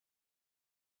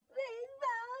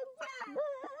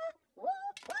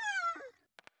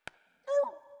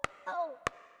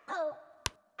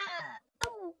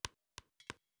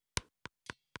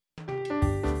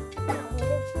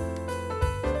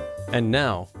And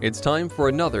now, it's time for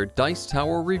another Dice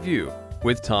Tower review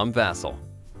with Tom Vasel.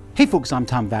 Hey folks, I'm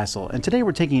Tom Vasel, and today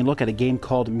we're taking a look at a game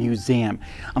called Museum.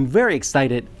 I'm very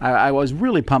excited. I was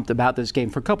really pumped about this game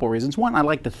for a couple of reasons. One, I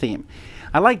like the theme.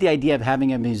 I like the idea of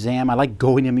having a museum. I like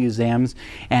going to museums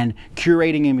and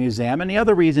curating a museum. And the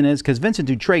other reason is because Vincent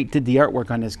Dutrait did the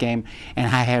artwork on this game, and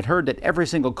I had heard that every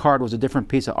single card was a different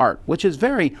piece of art, which is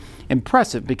very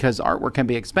impressive because artwork can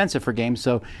be expensive for games,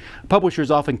 so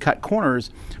publishers often cut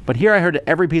corners. But here I heard that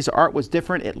every piece of art was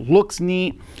different. It looks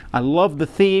neat. I love the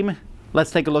theme. Let's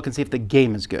take a look and see if the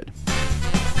game is good.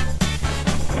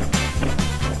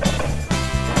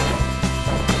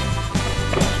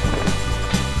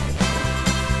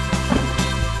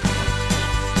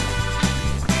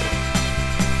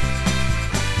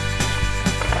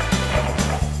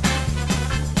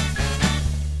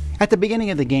 At the beginning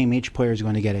of the game, each player is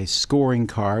going to get a scoring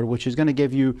card, which is going to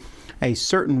give you a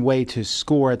certain way to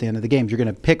score at the end of the game. You're going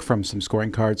to pick from some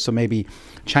scoring cards, so maybe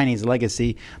Chinese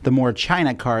Legacy. The more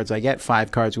China cards I get,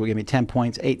 5 cards will give me 10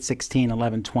 points, 8, 16,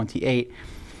 11, 28,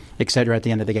 etc. at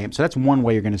the end of the game. So that's one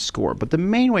way you're going to score. But the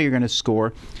main way you're going to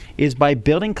score is by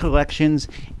building collections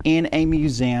in a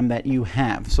museum that you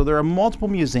have. So there are multiple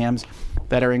museums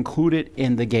that are included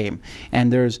in the game.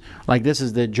 And there's, like, this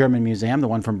is the German museum, the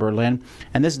one from Berlin,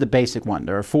 and this is the basic one.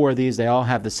 There are 4 of these. They all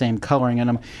have the same coloring in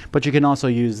them, but you can also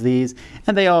use these,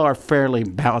 and they all are fairly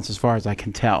balanced as far as I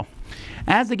can tell.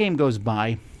 As the game goes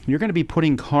by, you're going to be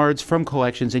putting cards from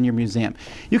collections in your museum.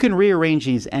 You can rearrange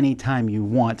these anytime you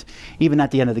want, even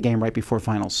at the end of the game right before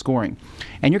final scoring.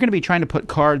 And you're going to be trying to put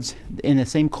cards in the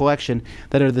same collection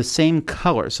that are the same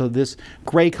color. So this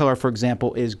gray color, for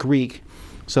example, is Greek.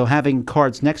 So having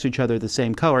cards next to each other the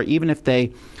same color, even if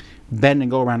they bend and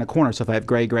go around a corner. So if I have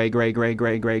gray, gray, gray, gray,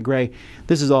 gray, gray, gray,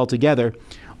 this is all together.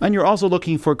 And you're also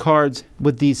looking for cards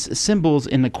with these symbols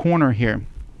in the corner here,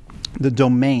 the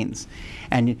domains.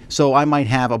 And so I might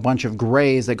have a bunch of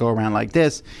grays that go around like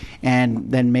this, and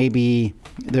then maybe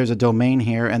there's a domain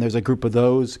here, and there's a group of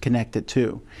those connected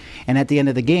too. And at the end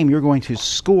of the game, you're going to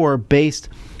score based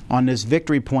on this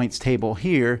victory points table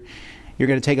here. You're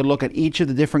going to take a look at each of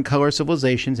the different color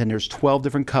civilizations, and there's 12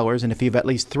 different colors, and if you have at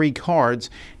least 3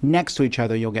 cards next to each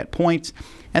other, you'll get points.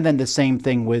 And then the same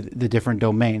thing with the different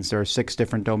domains. There are 6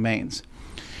 different domains.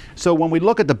 So when we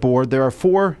look at the board, there are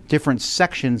 4 different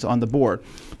sections on the board.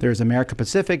 There's America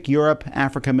Pacific, Europe,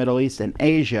 Africa, Middle East, and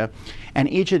Asia.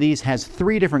 And each of these has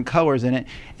 3 different colors in it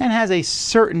and has a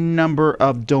certain number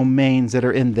of domains that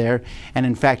are in there. And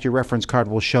in fact, your reference card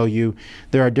will show you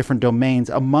there are different domains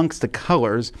amongst the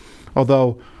colors,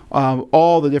 although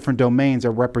all the different domains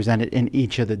are represented in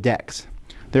each of the decks.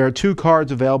 There are 2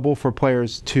 cards available for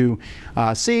players to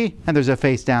see, and there's a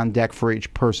face-down deck for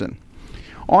each person.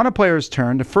 On a player's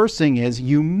turn, the first thing is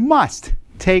you must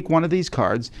take one of these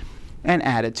cards and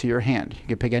add it to your hand. You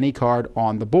can pick any card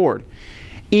on the board.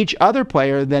 Each other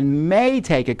player then may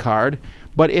take a card,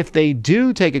 but if they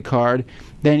do take a card,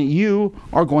 then you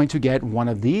are going to get one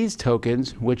of these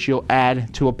tokens, which you'll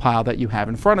add to a pile that you have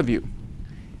in front of you.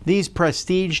 These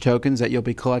prestige tokens that you'll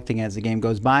be collecting as the game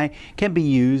goes by can be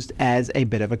used as a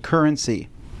bit of a currency.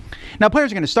 Now,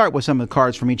 players are going to start with some of the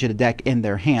cards from each of the deck in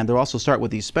their hand. They'll also start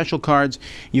with these special cards.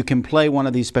 You can play one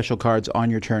of these special cards on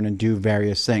your turn and do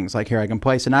various things. Like here, I can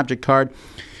place an object card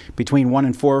between 1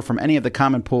 and 4 from any of the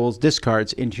common pools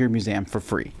discards into your museum for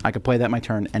free. I could play that my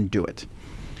turn and do it.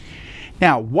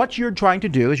 Now, what you're trying to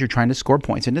do is you're trying to score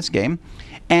points in this game.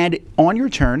 And on your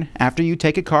turn, after you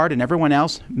take a card, and everyone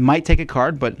else might take a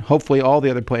card, but hopefully all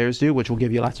the other players do, which will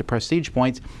give you lots of prestige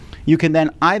points, you can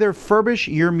then either furbish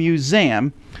your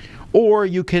museum, or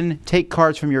you can take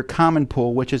cards from your common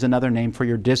pool, which is another name for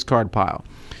your discard pile.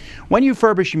 When you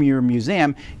furbish your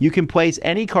museum, you can place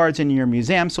any cards in your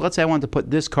museum. So let's say I want to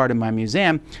put this card in my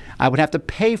museum. I would have to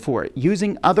pay for it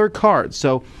using other cards.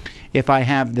 So if I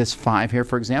have this 5 here,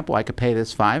 for example, I could pay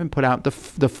this 5 and put out the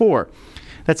 4.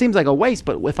 That seems like a waste,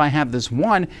 but if I have this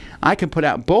 1, I can put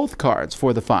out both cards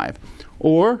for the 5.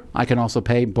 Or I can also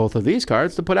pay both of these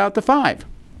cards to put out the 5.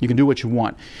 You can do what you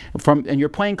want. And you're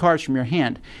playing cards from your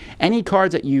hand. Any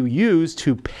cards that you use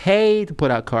to pay to put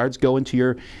out cards go into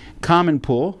your common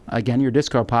pool, again, your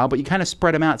discard pile, but you kind of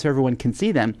spread them out so everyone can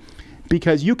see them,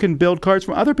 because you can build cards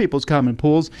from other people's common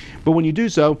pools, but when you do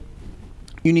so,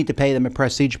 you need to pay them a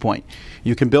prestige point.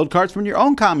 You can build cards from your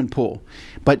own common pool,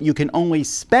 but you can only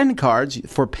spend cards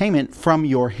for payment from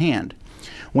your hand.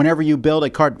 Whenever you build a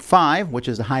card 5, which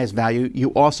is the highest value, you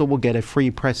also will get a free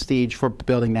prestige for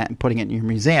building that and putting it in your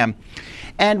museum.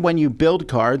 And when you build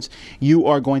cards, you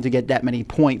are going to get that many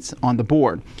points on the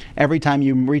board. Every time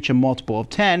you reach a multiple of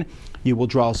 10, you will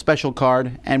draw a special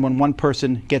card, and when one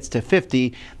person gets to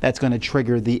 50, that's going to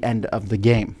trigger the end of the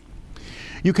game.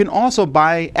 You can also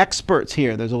buy experts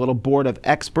here. There's a little board of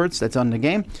experts that's on the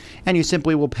game, and you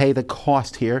simply will pay the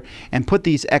cost here and put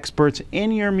these experts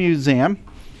in your museum.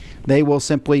 They will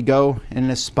simply go in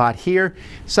this spot here.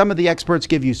 Some of the experts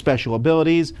give you special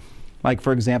abilities. Like,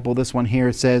 for example, this one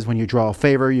here says when you draw a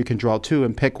favor, you can draw 2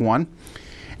 and pick 1.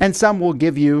 And some will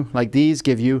give you, like these,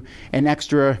 give you an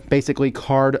extra, basically,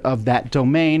 card of that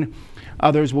domain.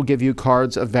 Others will give you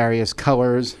cards of various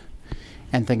colors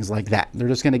and things like that. They're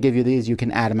just going to give you these. You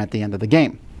can add them at the end of the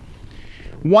game.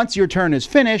 Once your turn is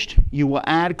finished, you will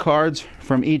add cards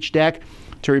from each deck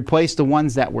to replace the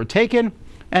ones that were taken,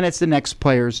 and it's the next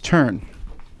player's turn.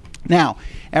 Now,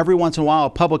 every once in a while, a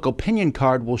public opinion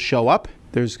card will show up.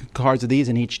 There's cards of these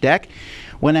in each deck.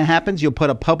 When that happens, you'll put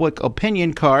a public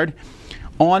opinion card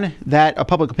on that, a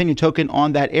public opinion token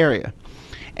on that area.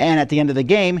 And at the end of the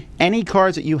game, any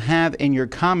cards that you have in your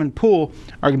common pool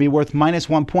are going to be worth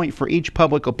 -1 point for each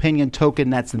public opinion token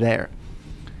that's there.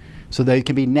 So they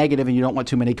can be negative and you don't want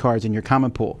too many cards in your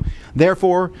common pool.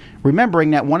 Therefore,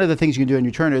 remembering that one of the things you can do in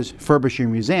your turn is furbish your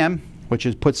museum, which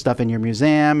is put stuff in your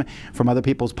museum from other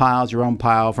people's piles, your own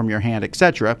pile, from your hand,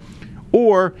 etc.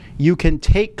 Or you can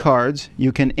take cards,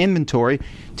 you can inventory,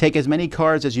 take as many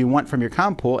cards as you want from your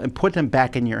common pool and put them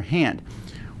back in your hand.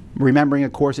 Remembering,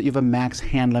 of course, that you have a max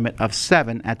hand limit of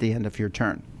 7 at the end of your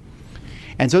turn.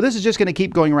 And so this is just going to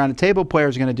keep going around the table.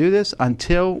 Players are going to do this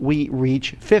until we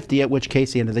reach 50, at which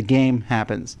case the end of the game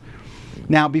happens.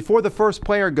 Now, before the first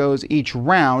player goes each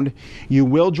round, you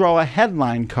will draw a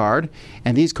headline card,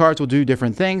 and these cards will do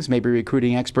different things. Maybe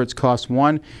recruiting experts cost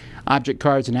 1. Object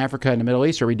cards in Africa and the Middle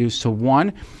East are reduced to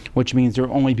 1, which means there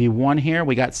will only be 1 here.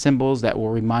 We got symbols that will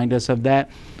remind us of that.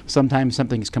 Sometimes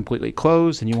something's completely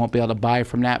closed, and you won't be able to buy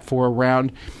from that for a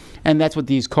round. And that's what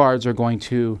these cards are going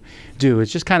to do,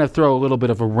 is just kind of throw a little bit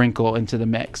of a wrinkle into the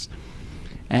mix.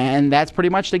 And that's pretty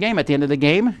much the game. At the end of the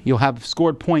game, you'll have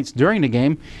scored points during the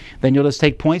game. Then you'll just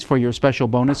take points for your special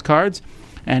bonus cards.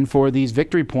 And for these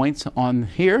victory points on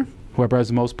here, whoever has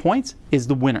the most points is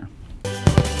the winner.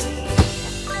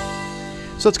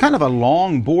 So it's kind of a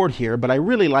long board here, but I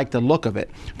really like the look of it.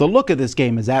 The look of this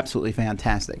game is absolutely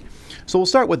fantastic. So we'll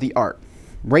start with the art.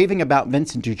 Raving about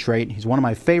Vincent Curate. He's one of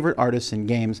my favorite artists in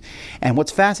games. And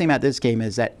what's fascinating about this game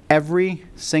is that every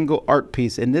single art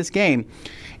piece in this game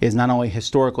is not only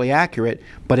historically accurate,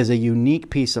 but is a unique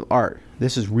piece of art.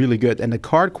 This is really good. And the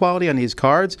card quality on these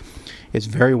cards is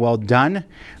very well done.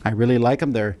 I really like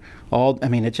them. They're all, I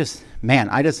mean, it just, man,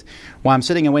 while I'm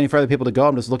sitting and waiting for other people to go,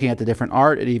 I'm just looking at the different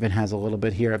art. It even has a little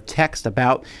bit here of text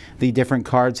about the different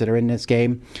cards that are in this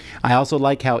game. I also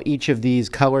like how each of these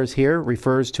colors here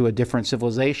refers to a different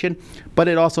civilization, but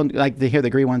it also, like here, the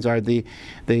green ones are the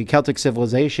Celtic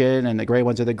civilization, and the gray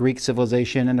ones are the Greek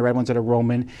civilization, and the red ones are the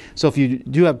Roman. So if you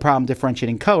do have a problem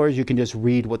differentiating colors, you can just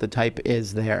read what the type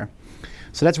is there.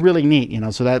 So that's really neat, you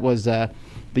know. So that was the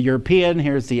European.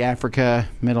 Here's the Africa,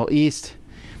 Middle East.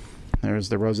 There's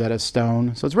the Rosetta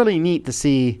Stone. So it's really neat to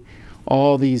see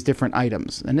all these different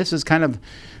items. And this is kind of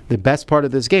the best part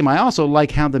of this game. I also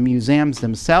like how the museums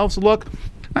themselves look.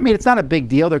 I mean, it's not a big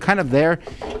deal. They're kind of there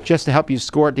just to help you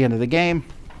score at the end of the game.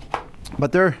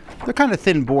 But they're kind of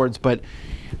thin boards, but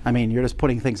I mean, you're just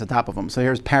putting things on top of them. So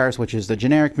here's Paris, which is the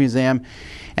generic museum,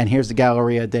 and here's the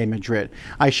Galleria de Madrid.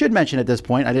 I should mention at this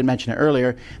point, I didn't mention it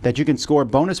earlier, that you can score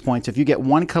bonus points if you get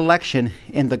one collection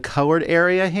in the colored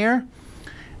area here.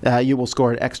 You will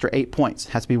score an extra 8 points.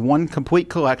 It has to be one complete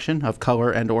collection of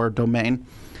color and or domain.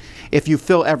 If you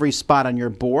fill every spot on your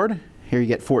board, here you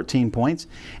get 14 points.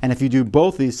 And if you do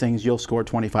both these things, you'll score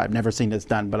 25. Never seen this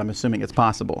done, but I'm assuming it's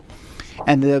possible.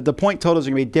 And the point totals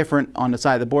are going to be different on the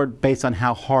side of the board based on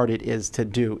how hard it is to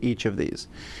do each of these.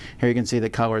 Here you can see the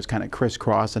colors kind of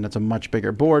crisscross, and it's a much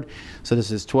bigger board. So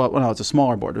this is 12. Well, no, it's a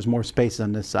smaller board. There's more space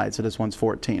on this side, so this one's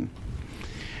 14.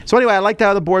 So anyway, I like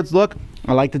how the boards look.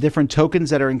 I like the different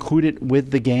tokens that are included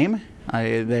with the game.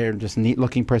 They're just neat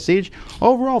looking prestige.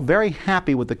 Overall, very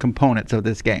happy with the components of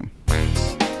this game.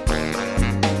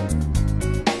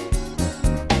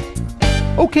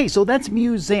 Okay, so that's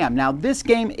Museum. Now this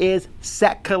game is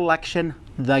Set Collection,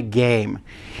 the game.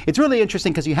 It's really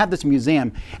interesting because you have this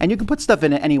museum and you can put stuff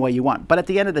in it any way you want. But at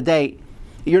the end of the day,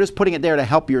 you're just putting it there to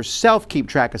help yourself keep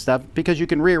track of stuff because you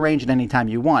can rearrange it anytime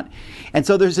you want. And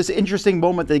so there's this interesting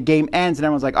moment the game ends and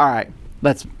everyone's like, all right,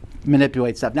 let's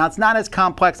manipulate stuff. Now it's not as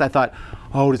complex. I thought,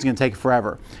 oh, this is going to take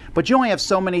forever. But you only have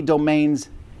so many domains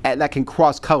that can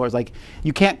cross colors. Like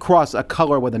you can't cross a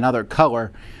color with another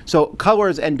color. So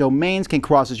colors and domains can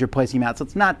cross as you're placing them out. So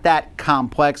it's not that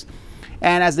complex.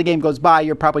 And as the game goes by,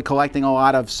 you're probably collecting a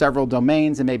lot of several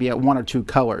domains and maybe 1 or 2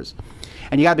 colors.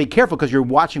 And you got to be careful because you're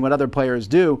watching what other players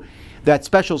do. that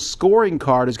special scoring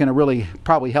card is going to really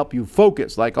probably help you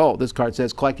focus. Like, oh, this card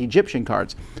says collect Egyptian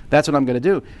cards. That's what I'm going to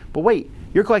do. But wait,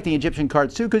 you're collecting Egyptian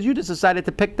cards too because you just decided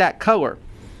to pick that color.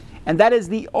 And that is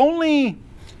the only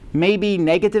maybe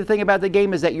negative thing about the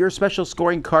game, is that your special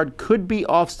scoring card could be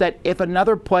offset if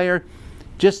another player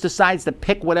just decides to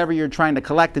pick whatever you're trying to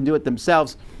collect and do it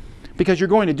themselves, because you're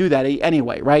going to do that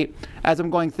anyway, right? As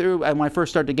I'm going through, and when I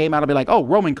first start the game out, I'll be like, oh,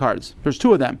 Roman cards. There's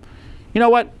 2 of them. You know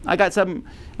what? I got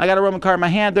a Roman card in my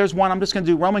hand. There's one. I'm just going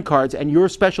to do Roman cards, and your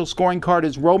special scoring card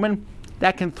is Roman.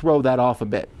 That can throw that off a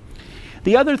bit.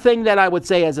 The other thing that I would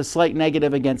say as a slight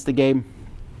negative against the game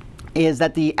is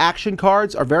that the action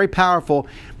cards are very powerful,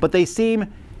 but they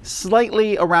seem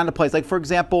slightly around the place. Like, for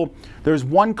example, there's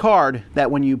one card that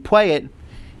when you play it,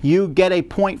 you get a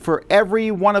point for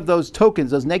every one of those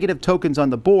tokens, those negative tokens on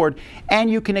the board, and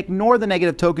you can ignore the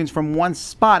negative tokens from one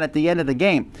spot at the end of the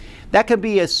game. That could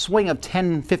be a swing of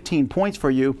 10, 15 points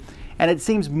for you, and it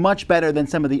seems much better than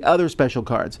some of the other special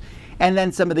cards. And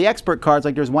then some of the expert cards,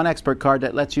 like there's one expert card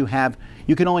that lets you have,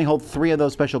 you can only hold 3 of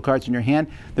those special cards in your hand.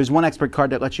 There's one expert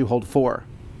card that lets you hold 4.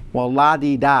 Well,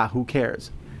 la-di-da, who cares?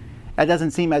 That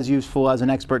doesn't seem as useful as an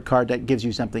expert card that gives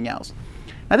you something else.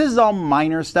 Now, this is all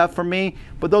minor stuff for me,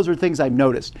 but those are things I've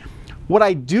noticed. What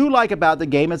I do like about the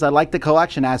game is I like the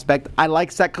collection aspect. I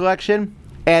like set collection,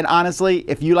 and honestly,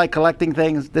 if you like collecting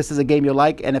things, this is a game you'll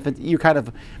like, and if you're kind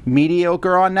of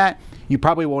mediocre on that, you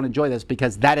probably won't enjoy this,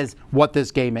 because that is what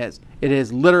this game is. It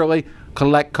is literally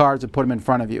collect cards and put them in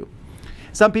front of you.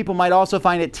 Some people might also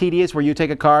find it tedious where you take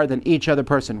a card, then each other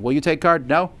person. Will you take a card?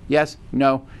 No? Yes?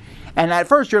 No? And at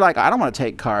first you're like, I don't want to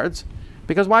take cards.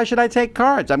 Because why should I take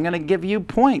cards? I'm going to give you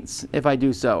points if I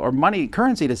do so, or money,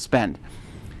 currency to spend.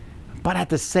 But at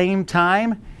the same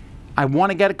time, I want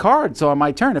to get a card. So on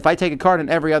my turn, if I take a card in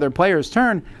every other player's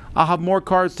turn, I'll have more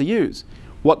cards to use.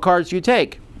 What cards do you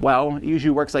take? Well, it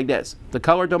usually works like this. The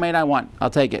color domain I want,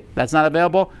 I'll take it. That's not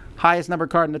available, highest number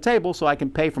card on the table, so I can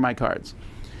pay for my cards.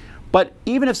 But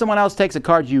even if someone else takes a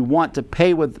card you want to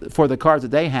pay with for the cards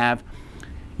that they have,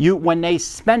 when they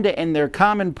spend it in their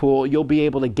common pool, you'll be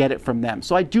able to get it from them.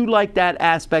 So I do like that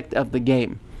aspect of the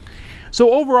game.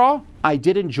 So overall, I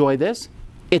did enjoy this.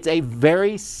 It's a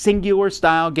very singular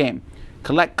style game.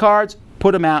 Collect cards,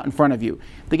 put them out in front of you.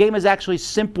 The game is actually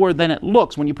simpler than it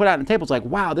looks. When you put it out on the table, it's like,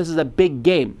 wow, this is a big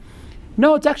game.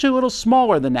 No, it's actually a little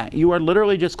smaller than that. You are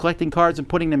literally just collecting cards and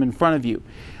putting them in front of you.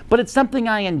 But it's something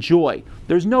I enjoy.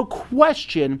 There's no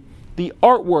question the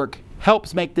artwork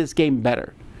helps make this game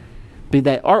better. Be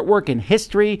that artwork and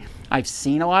history. I've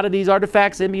seen a lot of these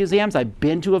artifacts in museums. I've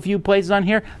been to a few places on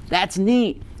here. That's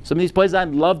neat. Some of these places I'd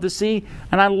love to see,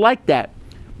 and I like that.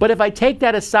 But if I take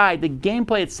that aside, the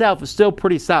gameplay itself is still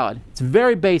pretty solid. It's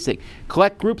very basic.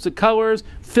 Collect groups of colors,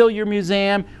 fill your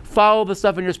museum, follow the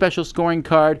stuff in your special scoring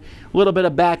card, a little bit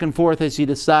of back and forth as you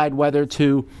decide whether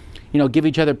to, give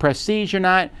each other prestige or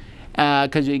not,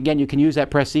 because again, you can use that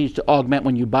prestige to augment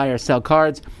when you buy or sell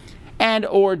cards, and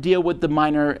or deal with the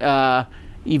minor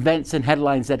events and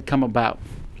headlines that come about.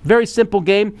 Very simple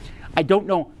game. I don't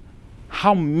know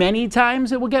how many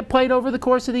times it will get played over the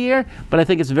course of the year, but I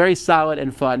think it's very solid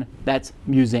and fun. That's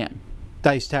Museum.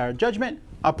 Dice Tower Judgment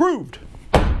approved.